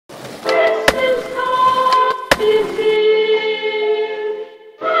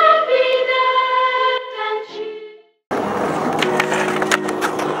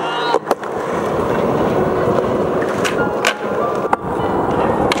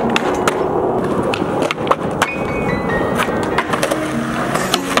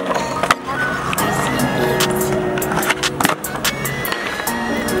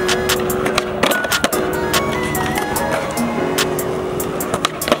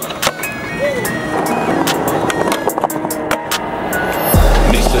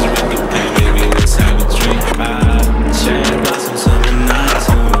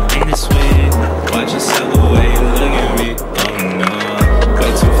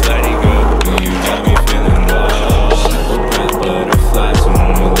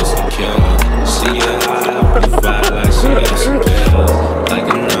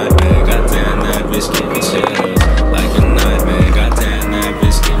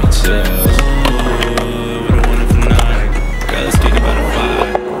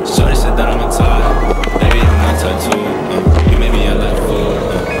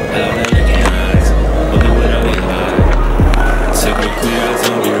quickly, I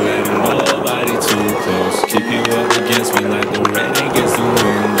don't be letting nobody too close. Keep you up against me like the rain against the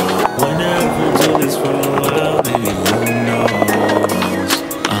window. We'll never do this for a while, baby, who knows?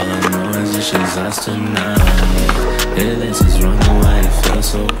 All I know is it's just us tonight. Naelace is running why it feels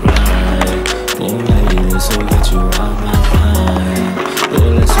so bright. Oh, maybe this will get you out my mind. Oh,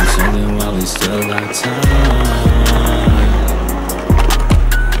 let's do something while we still got time.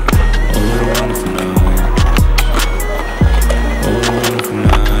 Oh, what a wonderful night. Oh, what a wonderful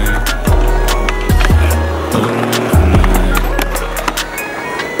night. Oh, what a wonderful night.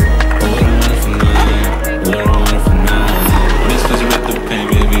 Oh, what a wonderful night. What a wonderful night. Miss, cause you're at the pain,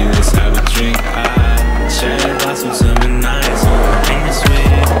 baby, let's have a drink. I share lots of something nice. Ain't it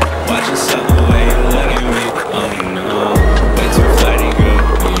sweet? Watch yourself the way you look at me. Oh no, way too flighty, girl.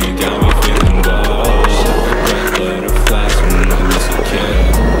 You got me feeling bold. Butterflies when I was a kid.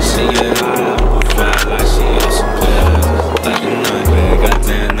 She get high, fly like she ate some pills. Like a nightmare,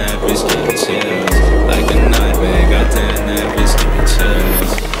 goddamn that bitch give me chills. Like a nightmare, goddamn that bitch give me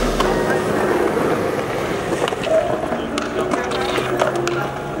chills.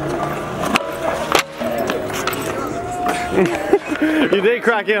 You did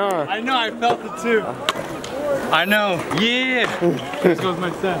crack it, huh? I know, I felt it too. I know. Yeah. This goes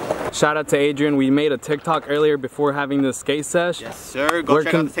my set. Shout out to Adrian. We made a TikTok earlier before having the skate sesh. Yes, sir. Go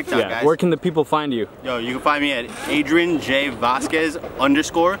check out the TikTok, guys. Where can the people find you? Yo, you can find me at Adrian J Vasquez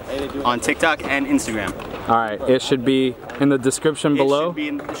 _ on TikTok and Instagram. All right, it should be in the description below. It should be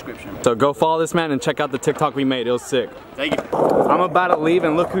in the description. So go follow this man and check out the TikTok we made. It was sick. Thank you. I'm about to leave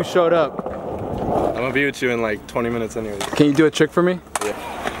and look who showed up. I'm gonna be with you in like 20 minutes anyways. Can you do a trick for me? Yeah.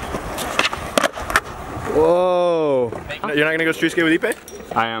 Whoa. You're not gonna go street skate with Ipe?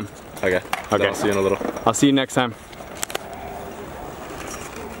 I am. Okay. Okay. I'll see you in a little. I'll see you next time.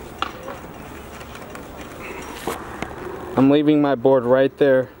 I'm leaving my board right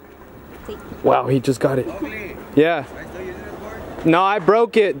there. Wow, he just got it. Yeah. No, I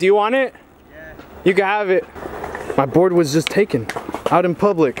broke it. Do you want it? Yeah. You can have it. My board was just taken out in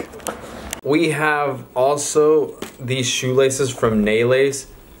public. We have also these shoelaces from Naelace.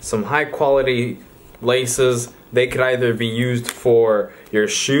 Some high quality laces. They could either be used for your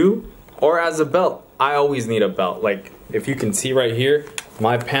shoe or as a belt. I always need a belt. Like if you can see right here,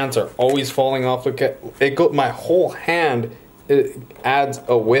 my pants are always falling off. Look at it, my whole hand, it adds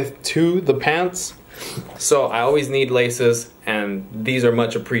a width to the pants. So I always need laces and these are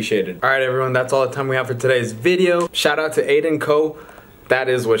much appreciated. All right everyone, that's all the time we have for today's video. Shout out to Aiden Co. That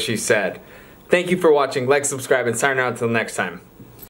is what she said. Thank you for watching. Like, subscribe, and sign out until next time.